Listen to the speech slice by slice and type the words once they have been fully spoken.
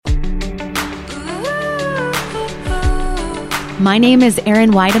My name is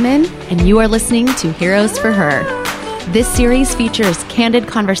Erin Weideman, and you are listening to Heroes for Her. This series features candid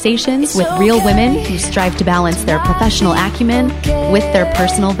conversations with real women who strive to balance their professional acumen with their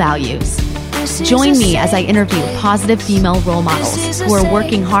personal values. Join me as I interview positive female role models who are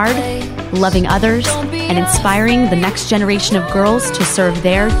working hard, loving others, and inspiring the next generation of girls to serve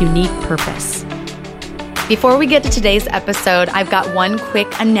their unique purpose. Before we get to today's episode, I've got one quick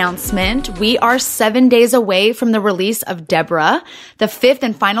announcement. We are 7 days away from the release of Deborah, the fifth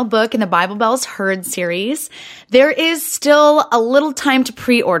and final book in the Bible Bells Heard series. There is still a little time to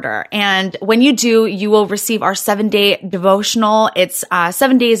pre-order, and when you do, you will receive our 7-day devotional. It's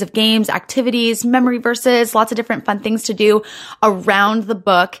 7 days of games, activities, memory verses, lots of different fun things to do around the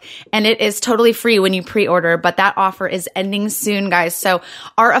book, and it is totally free when you pre-order, but that offer is ending soon, guys. So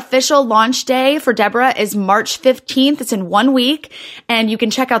our official launch day for Deborah is March 15th. It's in 1 week, and you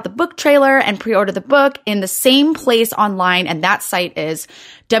can check out the book trailer and pre-order the book in the same place online, and that site is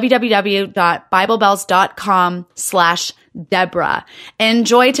www.biblebells.com/Deborah.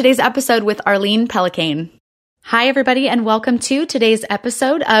 Enjoy today's episode with Arlene Pellicane. Hi, everybody, and welcome to today's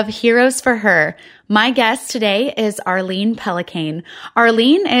episode of Heroes for Her. My guest today is Arlene Pellicane.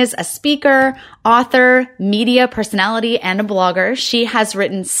 Arlene is a speaker, author, media personality, and a blogger. She has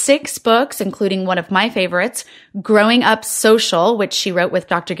written 6 books, including one of my favorites, Growing Up Social, which she wrote with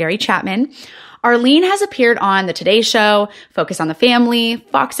Dr. Gary Chapman. Arlene has appeared on The Today Show, Focus on the Family,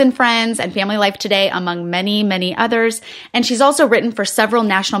 Fox and Friends, and Family Life Today, among many, many others. And she's also written for several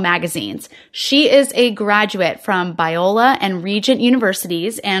national magazines. She is a graduate from Biola and Regent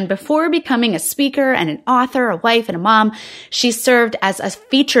Universities, and before becoming a speaker and an author, a wife, and a mom, she served as a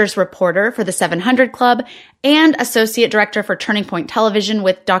features reporter for the 700 Club and associate director for Turning Point Television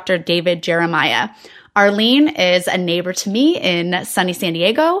with Dr. David Jeremiah. Arlene is a neighbor to me in sunny San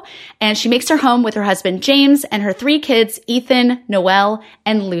Diego, and she makes her home with her husband, James, and her 3 kids, Ethan, Noelle,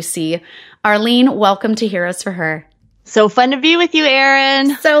 and Lucy. Arlene, welcome to Heroes for Her. So fun to be with you,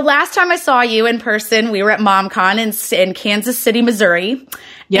 Erin. So last time I saw you in person, we were at MomCon in Kansas City, Missouri.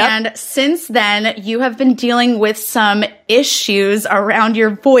 Yep. And since then, you have been dealing with some issues around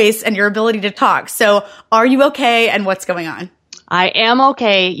your voice and your ability to talk. So are you okay, and what's going on? I am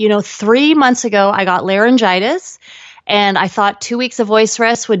okay. 3 months ago, I got laryngitis, and I thought 2 weeks of voice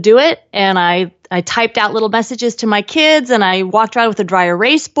rest would do it. And I typed out little messages to my kids, and I walked around with a dry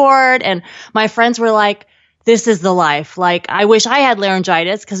erase board, and my friends were like, this is the life. Like, I wish I had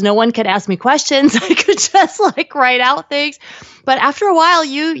laryngitis because no one could ask me questions. I could just write out things. But after a while,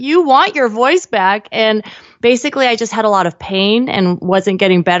 you want your voice back. And basically, I just had a lot of pain and wasn't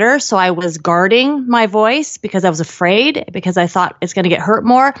getting better. So I was guarding my voice because I was afraid, because I thought it's going to get hurt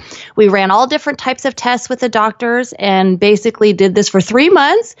more. We ran all different types of tests with the doctors and basically did this for 3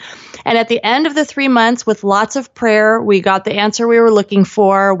 months. And at the end of the 3 months, with lots of prayer, we got the answer we were looking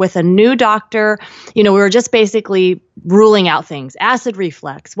for with a new doctor. We were just basically ruling out things. Acid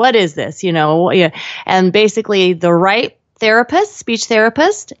reflux. What is this? And basically the right therapist, speech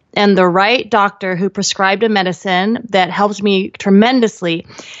therapist, and the right doctor who prescribed a medicine that helped me tremendously.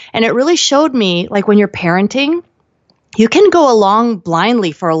 And it really showed me, when you're parenting, you can go along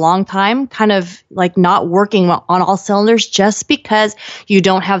blindly for a long time, kind of not working on all cylinders just because you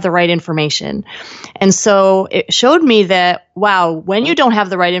don't have the right information. And so it showed me that, wow, when you don't have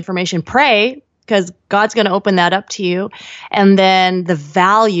the right information, pray, because God's going to open that up to you. And then the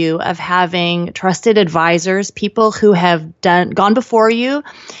value of having trusted advisors, people who have gone before you,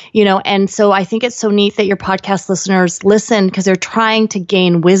 and so I think it's so neat that your podcast listeners listen because they're trying to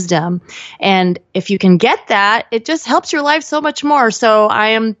gain wisdom. And if you can get that, it just helps your life so much more. So I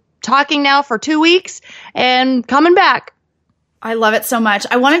am talking now for 2 weeks and coming back. I love it so much.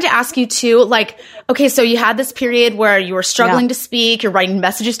 I wanted to ask you too, okay, so you had this period where you were struggling to speak, you're writing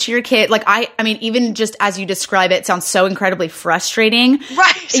messages to your kid. I mean, even just as you describe it, it sounds so incredibly frustrating.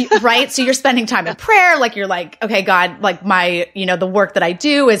 Right. Right. So you're spending time in prayer. You're okay, God, my, the work that I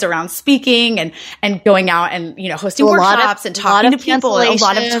do is around speaking and going out and, hosting workshops and talking to people, a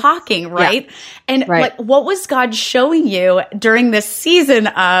lot of talking. Right. Yeah. And what was God showing you during this season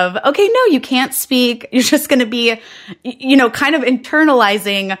of, okay, no, you can't speak. You're just going to be, kind of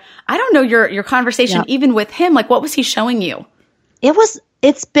internalizing, I don't know, your conversation, even with him. What was he showing you?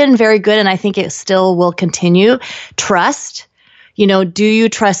 It's been very good. And I think it still will continue. Trust, do you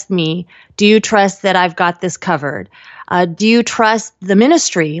trust me? Do you trust that I've got this covered? Do you trust the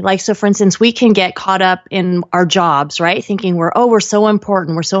ministry? Like, so for instance, we can get caught up in our jobs, right? Thinking we're so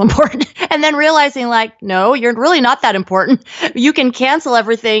important. We're so important. And then realizing like, no, you're really not that important. You can cancel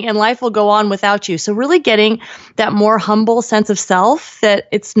everything and life will go on without you. So really getting that more humble sense of self, that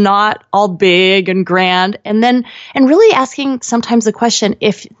it's not all big and grand. And really asking sometimes the question,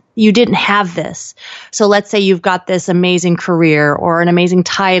 if you didn't have this. So let's say you've got this amazing career or an amazing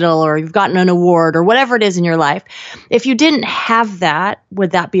title, or you've gotten an award or whatever it is in your life. If you didn't have that,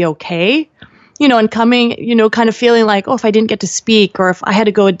 would that be okay? And coming, kind of feeling like, oh, if I didn't get to speak, or if I had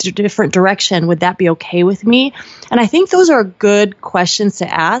to go a different direction, would that be okay with me? And I think those are good questions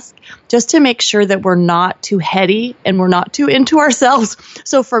to ask, just to make sure that we're not too heady and we're not too into ourselves.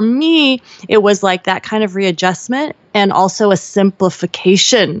 So for me, it was like that kind of readjustment and also a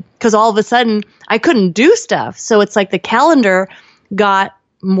simplification, because all of a sudden I couldn't do stuff. So it's like the calendar got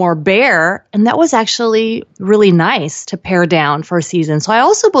more bare, and that was actually really nice to pare down for a season. So I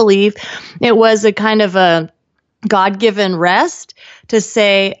also believe it was a kind of a God-given rest to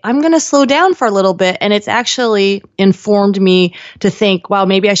say, I'm going to slow down for a little bit. And it's actually informed me to think, wow,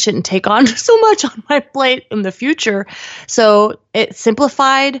 maybe I shouldn't take on so much on my plate in the future. So it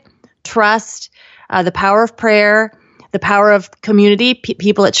simplified trust, the power of prayer, the power of community.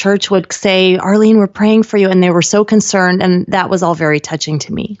 People at church would say, Arlene, we're praying for you. And they were so concerned. And that was all very touching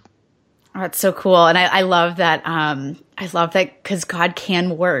to me. Oh, that's so cool. And I love that. I love that because God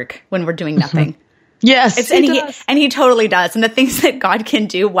can work when we're doing nothing. Yes, and he totally does. And the things that God can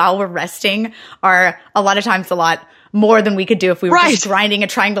do while we're resting are a lot of times a lot more than we could do if we were just grinding and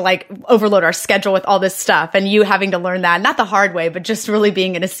trying to like overload our schedule with all this stuff. And you having to learn that, not the hard way, but just really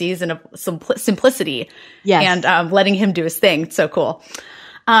being in a season of simplicity and letting him do his thing. It's so cool.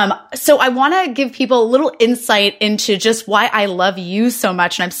 So I want to give people a little insight into just why I love you so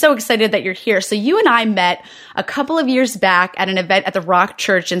much. And I'm so excited that you're here. So you and I met a couple of years back at an event at the Rock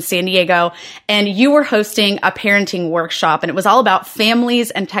Church in San Diego, and you were hosting a parenting workshop, and it was all about families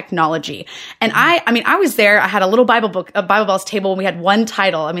and technology. And I was there. I had a little Bible Bells table, and we had one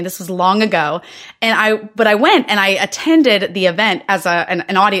title. I mean, this was long ago. But I went and I attended the event as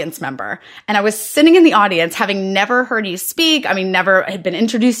an audience member. And I was sitting in the audience, having never heard you speak. I mean, never had been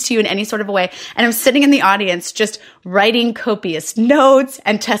introduced to you in any sort of a way. And I'm sitting in the audience, just writing copious notes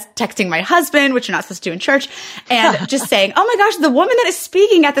and texting my husband, which you're not supposed to do in church, and just saying, oh my gosh, the woman that is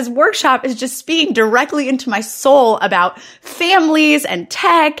speaking at this workshop is just speaking directly into my soul about families and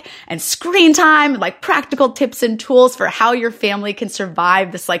tech and screen time, like practical tips and tools for how your family can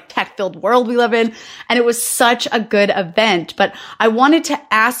survive this like tech-filled world we live in. And it was such a good event. But I wanted to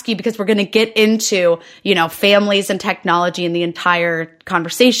ask you, because we're going to get into, families and technology and the entire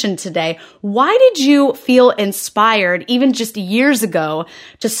conversation today. Why did you feel inspired, even just years ago,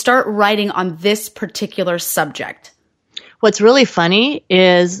 to start writing on this particular subject? What's really funny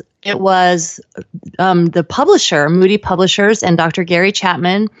is it was the publisher, Moody Publishers, and Dr. Gary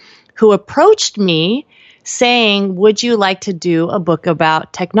Chapman, who approached me saying, would you like to do a book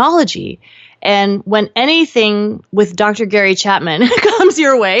about technology? And when anything with Dr. Gary Chapman comes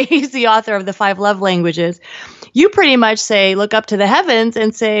your way, he's the author of The 5 Love Languages, you pretty much say, look up to the heavens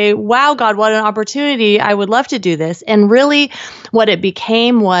and say, wow, God, what an opportunity. I would love to do this. And really what it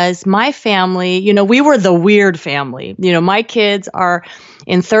became was my family, we were the weird family. My kids are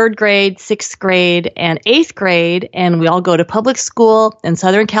in 3rd grade, 6th grade, and 8th grade, and we all go to public school in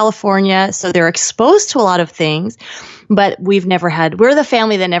Southern California. So they're exposed to a lot of things. But we're the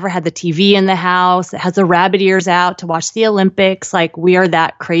family that never had the TV in the house, that has the rabbit ears out to watch the Olympics. Like, we are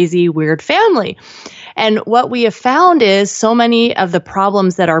that crazy, weird family. And what we have found is so many of the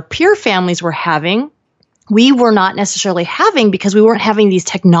problems that our peer families were having, we were not necessarily having because we weren't having these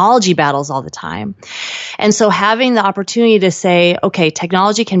technology battles all the time. And so having the opportunity to say, okay,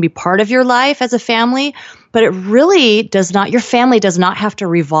 technology can be part of your life as a family, but it really does not, your family does not have to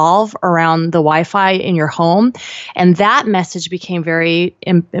revolve around the Wi-Fi in your home. And that message became very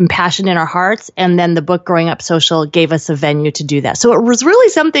impassioned in our hearts. And then the book Growing Up Social gave us a venue to do that. So it was really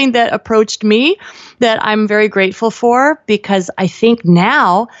something that approached me that I'm very grateful for, because I think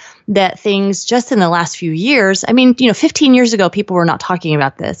now that things just in the last few years, 15 years ago, people were not talking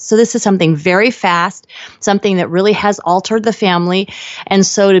about this. So this is something very fast, something that really has altered the family. And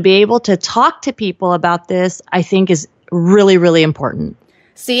so to be able to talk to people about this, I think is really, really important.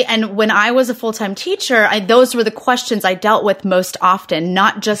 See, and when I was a full-time teacher, those were the questions I dealt with most often,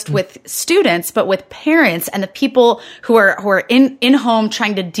 not just with students, but with parents and the people who are in home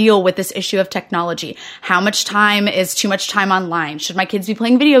trying to deal with this issue of technology. How much time is too much time online? Should my kids be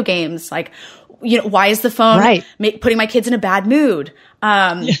playing video games? Like, why is the phone putting my kids in a bad mood?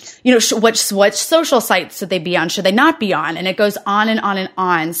 What social sites should they be on? Should they not be on? And it goes on and on and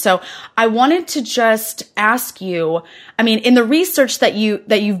on. So I wanted to just ask you, I mean, in the research that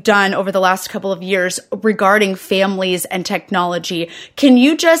you've done over the last couple of years regarding families and technology, can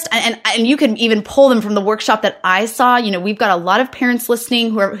you just, and you can even pull them from the workshop that I saw, we've got a lot of parents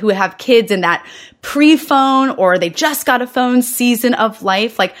listening who have kids in that pre-phone or they just got a phone season of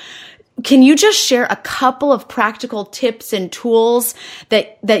life. Like, can you just share a couple of practical tips and tools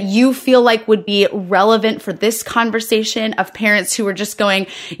that you feel like would be relevant for this conversation of parents who are just going,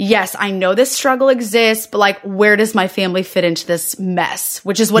 yes, I know this struggle exists, but like, where does my family fit into this mess?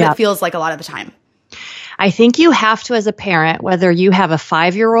 Which is what it feels like a lot of the time. I think you have to, as a parent, whether you have a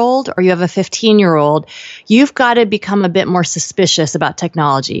 5-year-old or you have a 15-year-old, you've got to become a bit more suspicious about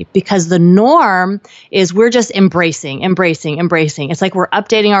technology, because the norm is we're just embracing. It's like we're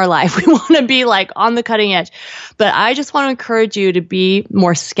updating our life. We want to be like on the cutting edge. But I just want to encourage you to be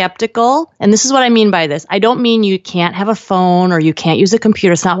more skeptical. And this is what I mean by this. I don't mean you can't have a phone or you can't use a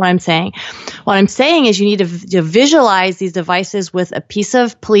computer. It's not what I'm saying. What I'm saying is you need to visualize these devices with a piece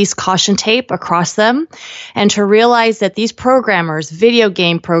of police caution tape across them, and to realize that these programmers, video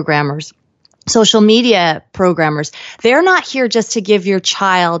game programmers, social media programmers, they're not here just to give your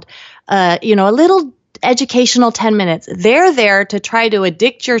child, a little educational 10 minutes. They're there to try to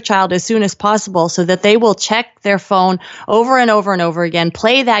addict your child as soon as possible so that they will check their phone over and over and over again,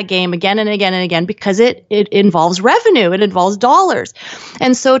 play that game again and again and again, because it involves revenue. It involves dollars.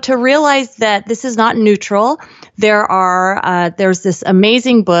 And so to realize that this is not neutral, there's this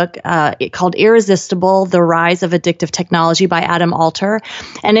amazing book called Irresistible: The Rise of Addictive Technology by Adam Alter.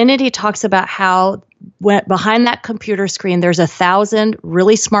 And in it, he talks about how behind that computer screen, there's 1,000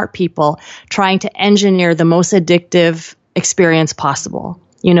 really smart people trying to engineer the most addictive experience possible.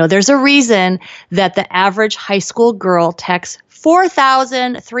 There's a reason that the average high school girl texts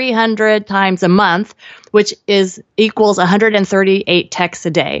 4,300 times a month, which equals 138 texts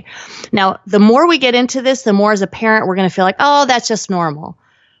a day. Now, the more we get into this, the more as a parent, we're going to feel like, oh, that's just normal.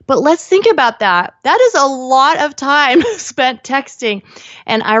 But let's think about that. That is a lot of time spent texting.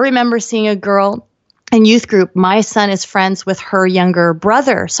 And I remember seeing a girl in youth group. My son is friends with her younger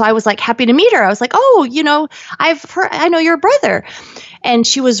brother. So I was like happy to meet her. I was like, oh, I know your brother. And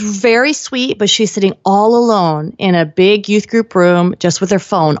she was very sweet, but she's sitting all alone in a big youth group room, just with her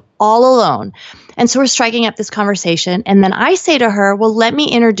phone, all alone. And so we're striking up this conversation. And then I say to her, well, let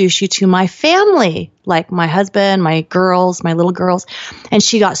me introduce you to my family, like my husband, my girls, my little girls. And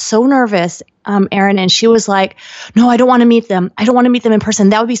she got so nervous, Erin, and she was like, no, I don't want to meet them. I don't want to meet them in person.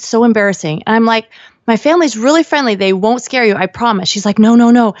 That would be so embarrassing. And I'm like, my family's really friendly. They won't scare you. I promise. She's like,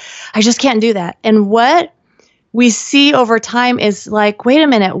 no. I just can't do that. And what we see over time is like, wait a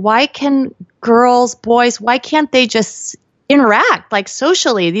minute, why can girls, boys, why can't they just interact like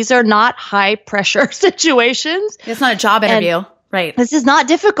socially? These are not high pressure situations. It's not a job interview. Right. This is not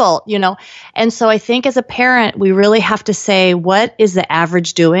difficult, And so I think as a parent, we really have to say, what is the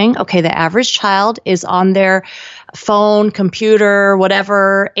average doing? Okay, the average child is on their phone, computer,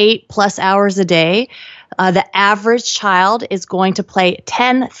 whatever, 8+ hours a day. The average child is going to play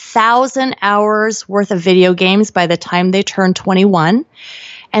 10,000 hours worth of video games by the time they turn 21.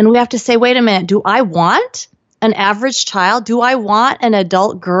 And we have to say, wait a minute, do I want an average child? Do I want an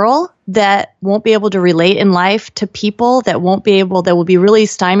adult girl that won't be able to relate in life to people, that will be really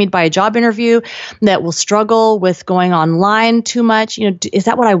stymied by a job interview, that will struggle with going online too much? Is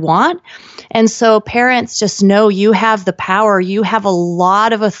that what I want? And so parents, just know you have the power. You have a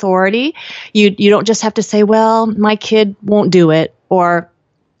lot of authority. You don't just have to say, well, my kid won't do it, or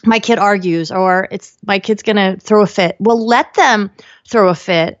my kid argues, or my kid's going to throw a fit. Well, let them throw a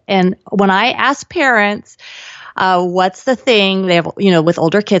fit. And when I ask parents, what's the thing they have, with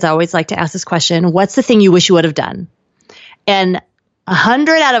older kids, I always like to ask this question, what's the thing you wish you would have done? And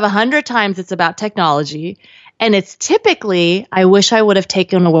 100 out of 100 times it's about technology. And it's typically, I wish I would have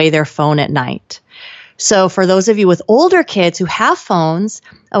taken away their phone at night. So for those of you with older kids who have phones,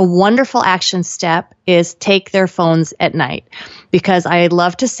 a wonderful action step is take their phones at night. Because I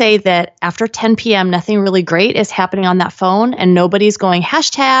love to say that after 10 p.m., nothing really great is happening on that phone, and nobody's going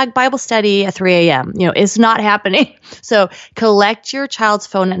hashtag Bible study at 3 a.m. It's not happening. So collect your child's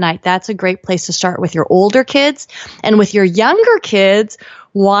phone at night. That's a great place to start with your older kids. And with your younger kids,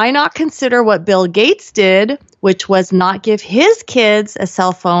 why not consider what Bill Gates did, which was not give his kids a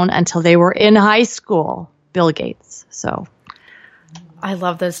cell phone until they were in high school? Bill Gates. So I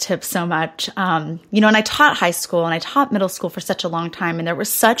love those tips so much. And I taught high school and I taught middle school for such a long time. And there was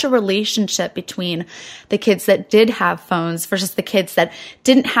such a relationship between the kids that did have phones versus the kids that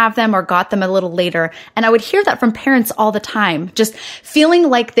didn't have them or got them a little later. And I would hear that from parents all the time, just feeling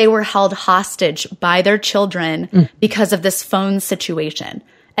like they were held hostage by their children because of this phone situation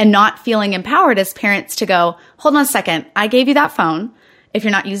and not feeling empowered as parents to go, hold on a second, I gave you that phone. If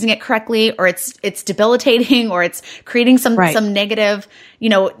you're not using it correctly, or it's debilitating, or it's creating some negative,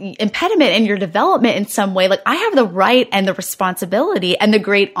 impediment in your development in some way, like I have the right and the responsibility and the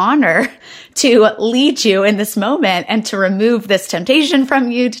great honor to lead you in this moment and to remove this temptation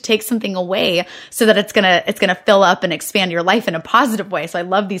from you, to take something away so that it's gonna fill up and expand your life in a positive way. So I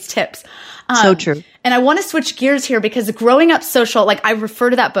love these tips. So true. And I want to switch gears here because growing up social, like I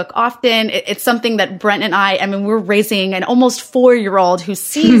refer to that book often. It's something that Brent and I mean, we're raising an almost 4-year-old who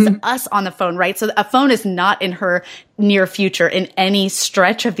sees us on the phone, right? So a phone is not in her near future in any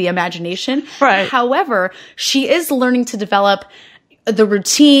stretch of the imagination. Right. However, she is learning to develop the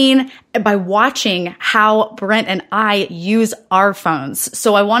routine by watching how Brent and I use our phones.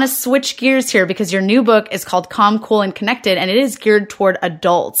 So I want to switch gears here because your new book is called Calm, Cool, and Connected, and it is geared toward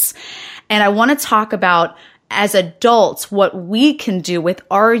adults. And I want to talk about, as adults, what we can do with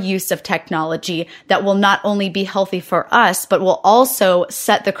our use of technology that will not only be healthy for us, but will also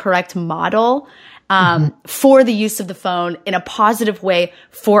set the correct model for the use of the phone in a positive way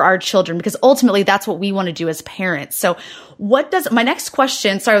for our children, because ultimately that's what we want to do as parents. So my next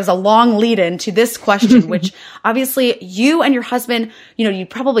question, sorry, it was a long lead in to this question, which obviously you and your husband, you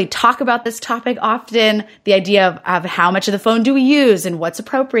probably talk about this topic often, the idea of how much of the phone do we use and what's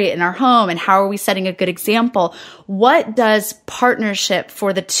appropriate in our home and how are we setting a good example? What does partnership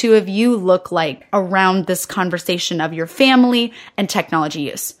for the two of you look like around this conversation of your family and technology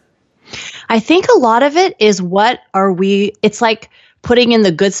use? I think a lot of it is it's like putting in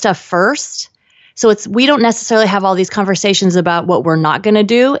the good stuff first. So we don't necessarily have all these conversations about what we're not going to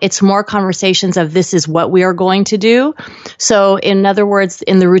do. It's more conversations of this is what we are going to do. So in other words,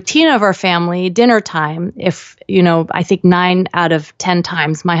 in the routine of our family, dinner time, I think 9 out of 10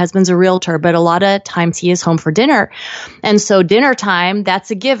 times, my husband's a realtor, but a lot of times he is home for dinner. And so dinner time,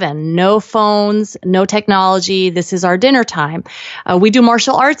 that's a given. No phones, no technology. This is our dinner time. We do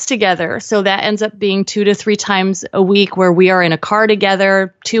martial arts together. So that ends up being 2 to 3 times a week where we are in a car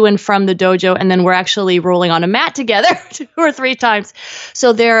together to and from the dojo. And then we're actually rolling on a mat together 2 or 3 times.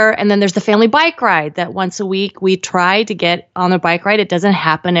 And then there's the family bike ride that once a week we try to get on a bike ride. It doesn't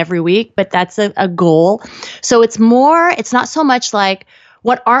happen every week, but that's a goal. So it's not so much like,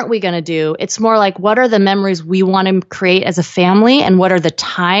 what aren't we going to do? It's more like, what are the memories we want to create as a family? And what are the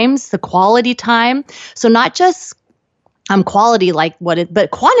times, the quality time? So not just quality,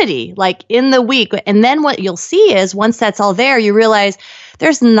 but quantity, like in the week. And then what you'll see is once that's all there, you realize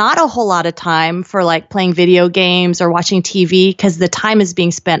there's not a whole lot of time for like playing video games or watching TV because the time is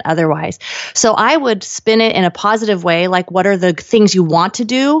being spent otherwise. So I would spin it in a positive way, like what are the things you want to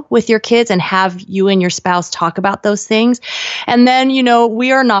do with your kids and have you and your spouse talk about those things. And then,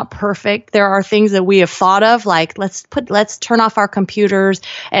 we are not perfect. There are things that we have thought of, like let's turn off our computers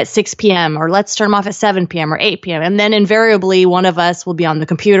at 6 p.m. or let's turn them off at 7 p.m. or 8 p.m. And then invariably one of us will be on the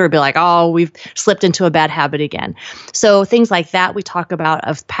computer and be like, oh, we've slipped into a bad habit again. So things like that we talk about,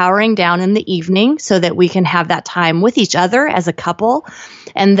 of powering down in the evening so that we can have that time with each other as a couple.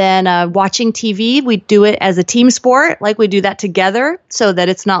 And then watching TV, we do it as a team sport, like we do that together so that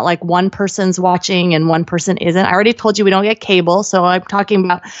it's not like one person's watching and one person isn't. I already told you we don't get cable, so I'm talking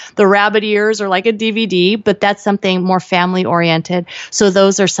about the rabbit ears or like a DVD, but that's something more family oriented. So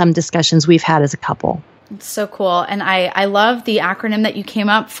those are some discussions we've had as a couple. It's so cool. And I love the acronym that you came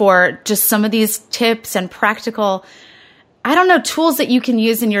up for, just some of these tips and practical tools that you can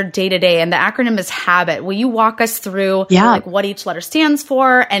use in your day-to-day. And the acronym is HABIT. Will you walk us through like what each letter stands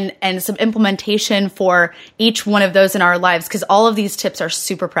for and some implementation for each one of those in our lives? Because all of these tips are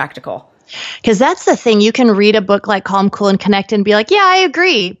super practical. Because that's the thing. You can read a book like Calm, Cool, and Connect and be like, yeah, I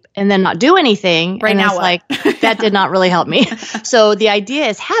agree. And then not do anything. Right, and now it's what? like, that did not really help me. So the idea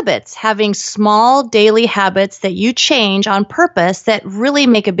is habits, having small daily habits that you change on purpose that really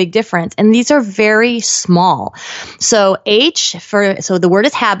make a big difference. And these are very small. So so the word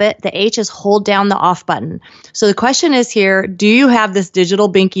is habit. The H is hold down the off button. So the question is here, do you have this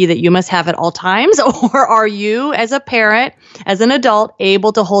digital binky that you must have at all times? Or are you, as a parent, as an adult,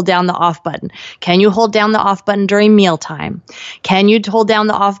 able to hold down the off button? Can you hold down the off button during mealtime? Can you hold down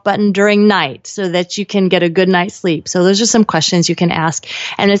the off button during night so that you can get a good night's sleep? So those are some questions you can ask.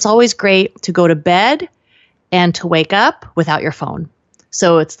 And it's always great to go to bed and to wake up without your phone.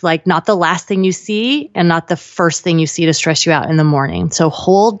 So it's like not the last thing you see and not the first thing you see to stress you out in the morning. So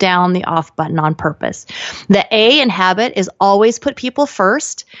hold down the off button on purpose. The A in habit is always put people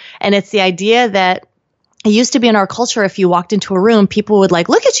first. And it's the idea that it used to be in our culture, if you walked into a room, people would like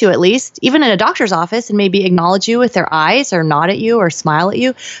look at you at least, even in a doctor's office, and maybe acknowledge you with their eyes or nod at you or smile at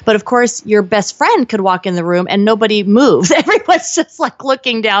you. But of course, your best friend could walk in the room and nobody moves. Everyone's just like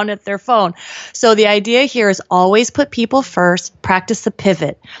looking down at their phone. So the idea here is always put people first, practice the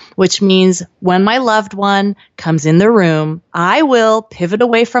pivot, which means when my loved one comes in the room, I will pivot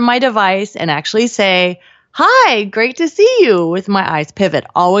away from my device and actually say, "Hi, great to see you," with my eyes. Pivot.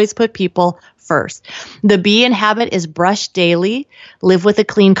 Always put people first. The B in habit is brush daily, live with a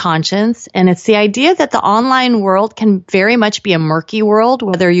clean conscience. And it's the idea that the online world can very much be a murky world,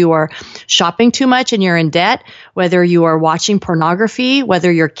 whether you are shopping too much and you're in debt, whether you are watching pornography,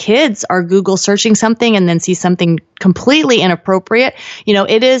 whether your kids are Google searching something and then see something completely inappropriate. You know,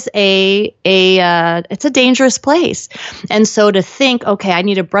 it is it's a dangerous place. And so to think, okay, I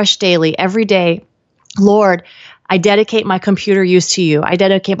need to brush daily every day. Lord, I dedicate my computer use to you. I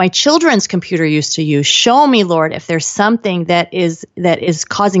dedicate my children's computer use to you. Show me, Lord, if there's something that is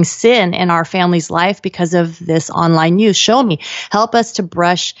causing sin in our family's life because of this online use. Show me. Help us to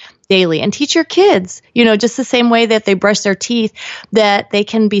brush daily and teach your kids, you know, just the same way that they brush their teeth, that they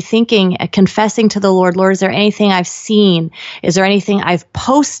can be thinking, confessing to the Lord, Lord, is there anything I've seen? Is there anything I've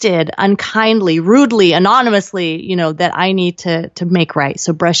posted unkindly, rudely, anonymously, you know, that I need to make right?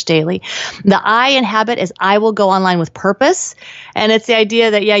 So brush daily. The I in habit is I will go online with purpose. And it's the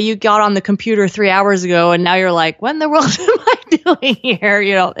idea that, yeah, you got on the computer 3 hours ago and now you're like, what in the world am I doing here?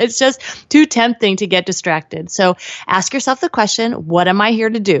 You know, it's just too tempting to get distracted. So ask yourself the question, what am I here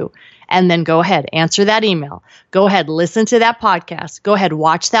to do? And then go ahead, answer that email. Go ahead, listen to that podcast. Go ahead,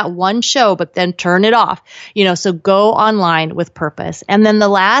 watch that one show, but then turn it off. You know, so go online with purpose. And then the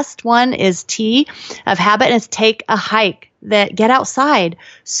last one is T of habit, and it's take a hike. That get outside.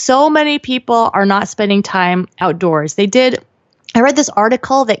 So many people are not spending time outdoors. I read this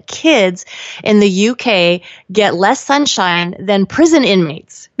article that kids in the UK get less sunshine than prison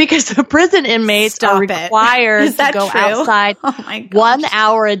inmates because the prison inmates are required to go outside 1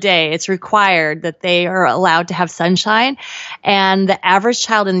 hour a day. It's required that they are allowed to have sunshine. And the average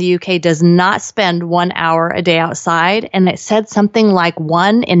child in the UK does not spend 1 hour a day outside. And it said something like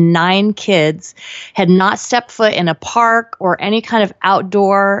 1 in 9 kids had not stepped foot in a park or any kind of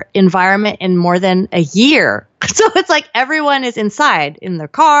outdoor environment in more than a year. So it's like everyone is inside in their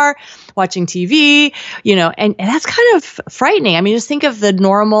car, watching TV, you know, and that's kind of frightening. I mean, just think of the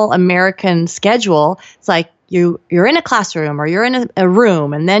normal American schedule. It's like you're in a classroom or you're in a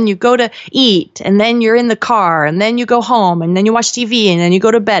room and then you go to eat and then you're in the car and then you go home and then you watch TV and then you go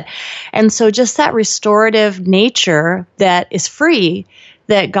to bed. And so just that restorative nature that is free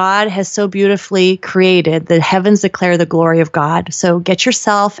that God has so beautifully created. The heavens declare the glory of God. So get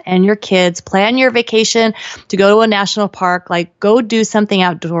yourself and your kids, plan your vacation to go to a national park, like go do something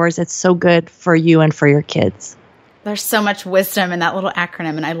outdoors. It's so good for you and for your kids. There's so much wisdom in that little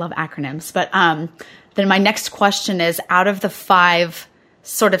acronym, and I love acronyms. But then my next question is, out of the 5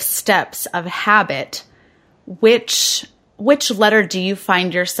 sort of steps of habit, which letter do you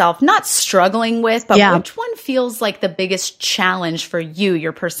find yourself not struggling with, but which one feels like the biggest challenge for you,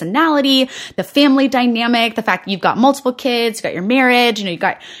 your personality, the family dynamic, the fact that you've got multiple kids, you've got your marriage, you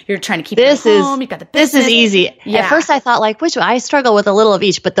know, you're trying to keep your home, you've got the business. This is easy. Yeah. At first I thought like, which one? I struggle with a little of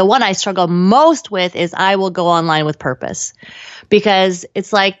each, but the one I struggle most with is I will go online with purpose. Because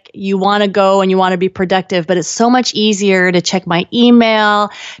it's like you want to go and you want to be productive, but it's so much easier to check my email,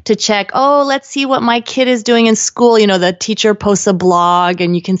 to check, oh, let's see what my kid is doing in school. You know, the teacher posts a blog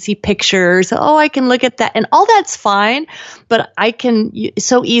and you can see pictures. Oh, I can look at that. And all that's fine, but I can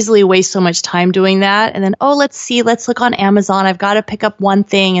so easily waste so much time doing that. And then, oh, let's look on Amazon. I've got to pick up one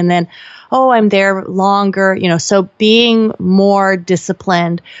thing. And then, oh, I'm there longer, you know, so being more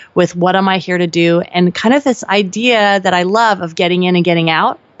disciplined with what am I here to do, and kind of this idea that I love of getting in and getting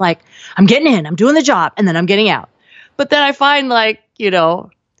out, like I'm getting in, I'm doing the job, and then I'm getting out. But then I find like, you know,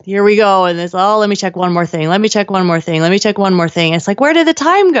 here we go, and it's, oh, let me check one more thing, let me check one more thing, let me check one more thing. It's like, where did the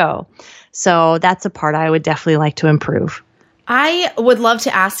time go? So that's a part I would definitely like to improve. I would love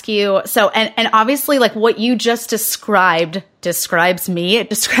to ask you, so, and obviously like what you just described describes me. It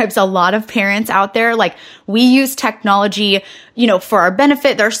describes a lot of parents out there. Like we use technology, you know, for our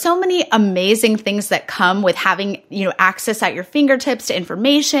benefit. There are so many amazing things that come with having, you know, access at your fingertips to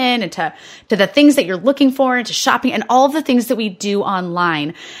information and to the things that you're looking for and to shopping and all of the things that we do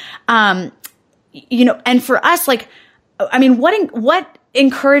online. You know, and for us, like, I mean, what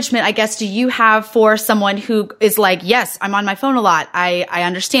encouragement, I guess, do you have for someone who is like, yes, I'm on my phone a lot. I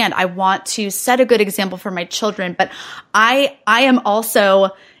understand. I want to set a good example for my children, but I am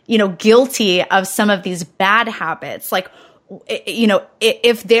also, guilty of some of these bad habits. Like,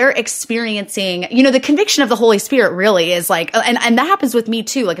 if they're experiencing, the conviction of the Holy Spirit really is like, and that happens with me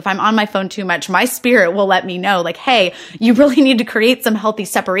too. Like if I'm on my phone too much, my spirit will let me know like, hey, you really need to create some healthy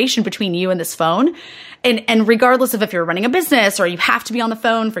separation between you and this phone. And regardless of if you're running a business or you have to be on the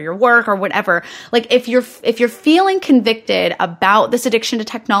phone for your work or whatever, like if you're feeling convicted about this addiction to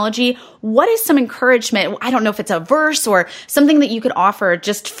technology, what is some encouragement? I don't know if it's a verse or something that you could offer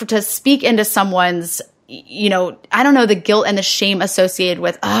just to speak into someone's, I don't know, the guilt and the shame associated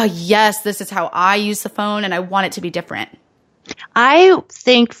with, oh, yes, this is how I use the phone and I want it to be different. I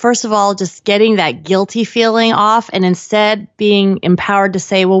think, first of all, just getting that guilty feeling off and instead being empowered to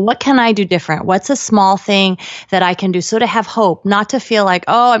say, well, what can I do different? What's a small thing that I can do? So to have hope, not to feel like,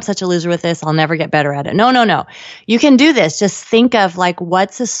 oh, I'm such a loser with this. I'll never get better at it. No. You can do this. Just think of like,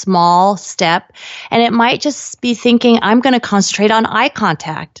 what's a small step? And it might just be thinking, I'm going to concentrate on eye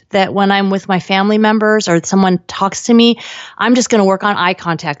contact, that when I'm with my family members or someone talks to me, I'm just going to work on eye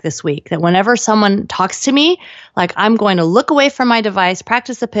contact this week. That whenever someone talks to me, like I'm going to look away from my device,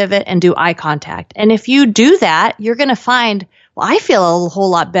 practice a pivot, and do eye contact. And if you do that, you're going to find, well, I feel a whole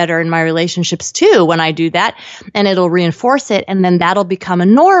lot better in my relationships too when I do that, and it'll reinforce it, and then that'll become a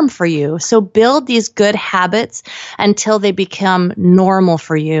norm for you. So build these good habits until they become normal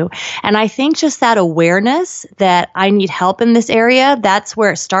for you. And I think just that awareness that I need help in this area, that's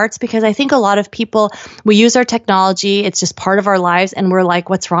where it starts, because I think a lot of people, we use our technology, it's just part of our lives, and we're like,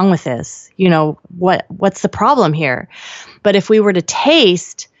 what's wrong with this? What's the problem here? But if we were to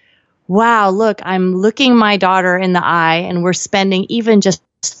taste, wow, look, I'm looking my daughter in the eye and we're spending even just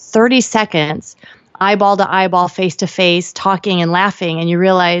 30 seconds, eyeball to eyeball, face to face, talking and laughing. And you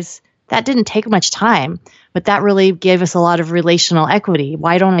realize that didn't take much time, but that really gave us a lot of relational equity.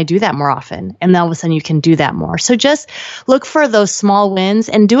 Why don't I do that more often? And then all of a sudden you can do that more. So just look for those small wins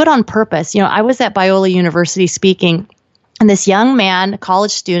and do it on purpose. I was at Biola University speaking, and this young man, a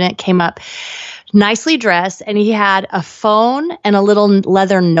college student, came up nicely dressed, and he had a phone and a little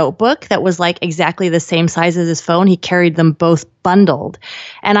leather notebook that was like exactly the same size as his phone. He carried them both bundled.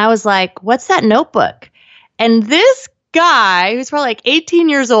 And I was like, what's that notebook? And this guy, who's probably like 18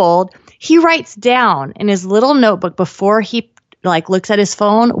 years old, he writes down in his little notebook before he looks at his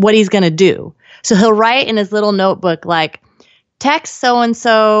phone what he's going to do. So he'll write in his little notebook text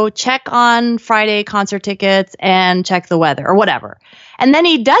so-and-so, check on Friday concert tickets, and check the weather or whatever. And then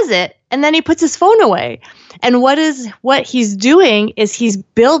he does it, and then he puts his phone away. And what he's doing is he's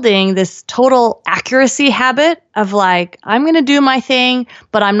building this total accuracy habit of I'm going to do my thing,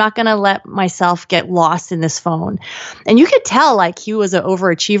 but I'm not going to let myself get lost in this phone. And you could tell he was an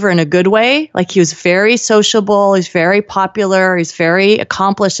overachiever in a good way. He was very sociable. He's very popular. He's very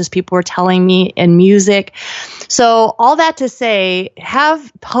accomplished, as people were telling me, in music. So all that to say,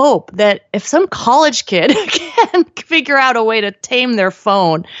 have hope that if some college kid can figure out a way to tame their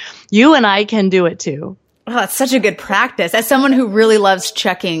phone, you and I can do it too. Oh, that's such a good practice. As someone who really loves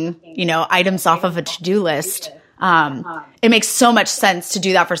checking, items off of a to-do list, it makes so much sense to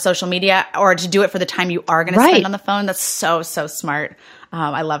do that for social media or to do it for the time you are going to spend on the phone. That's so, so smart.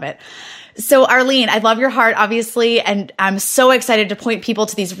 I love it. So Arlene, I love your heart, obviously, and I'm so excited to point people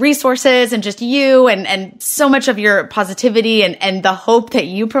to these resources and just you and so much of your positivity and the hope that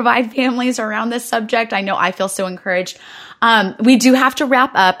you provide families around this subject. I know I feel so encouraged. We do have to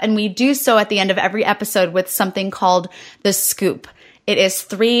wrap up, and we do so at the end of every episode with something called the scoop. It is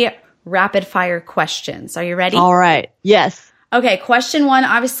 3 rapid fire questions. Are you ready? All right. Yes. Okay. Question 1,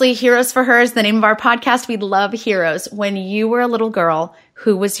 obviously Heroes for Her is the name of our podcast. We love heroes. When you were a little girl,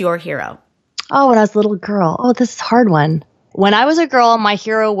 who was your hero? Oh, when I was a little girl. Oh, this is a hard one. When I was a girl, my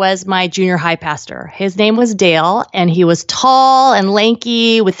hero was my junior high pastor. His name was Dale, and he was tall and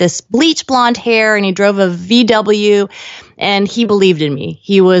lanky with this bleach blonde hair, and he drove a VW, and he believed in me.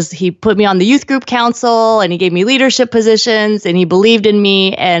 He put me on the youth group council, and he gave me leadership positions, and he believed in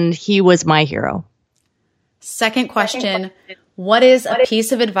me, and he was my hero. Second question, what is a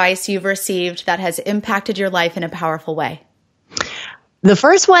piece of advice you've received that has impacted your life in a powerful way? The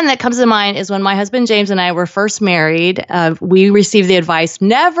first one that comes to mind is when my husband James and I were first married. We received the advice,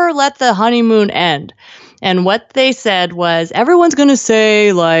 never let the honeymoon end. And what they said was, everyone's going to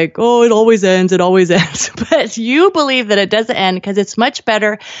say oh, it always ends. But you believe that it doesn't end because it's much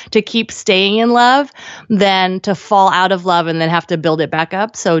better to keep staying in love than to fall out of love and then have to build it back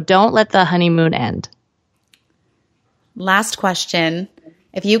up. So don't let the honeymoon end. Last question.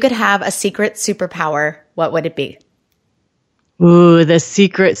 If you could have a secret superpower, what would it be? Ooh, the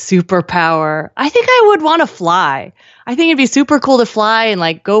secret superpower. I think I would want to fly. I think it'd be super cool to fly and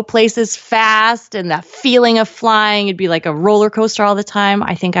like go places fast, and that feeling of flying, it'd be like a roller coaster all the time.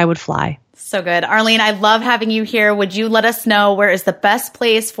 I think I would fly. So good. Arlene, I love having you here. Would you let us know where is the best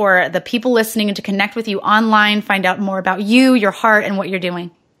place for the people listening to connect with you online, find out more about you, your heart, and what you're doing?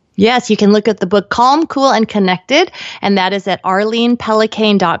 Yes, you can look at the book Calm, Cool, and Connected, and that is at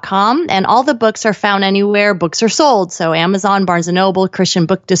arlenepellicane.com. And all the books are found anywhere books are sold, so Amazon, Barnes & Noble, Christian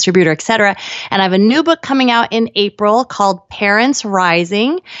Book Distributor, etc. And I have a new book coming out in April called Parents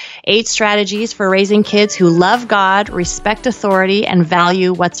Rising, 8 Strategies for Raising Kids Who Love God, Respect Authority, and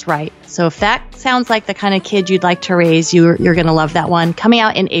Value What's Right. So if that sounds like the kind of kid you'd like to raise, you're going to love that one. Coming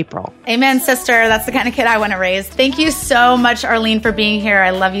out in April. Amen, sister. That's the kind of kid I want to raise. Thank you so much, Arlene, for being here. I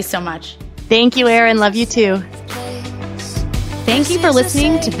love you so much. Thank you, Erin. Love you too. Thank you for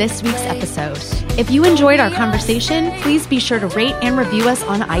listening to this week's episode. If you enjoyed our conversation, please be sure to rate and review us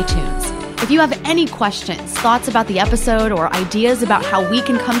on iTunes. If you have any questions, thoughts about the episode, or ideas about how we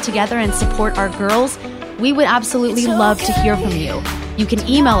can come together and support our girls, we would absolutely love to hear from you. You can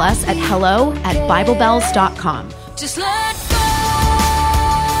email us at hello@biblebells.com.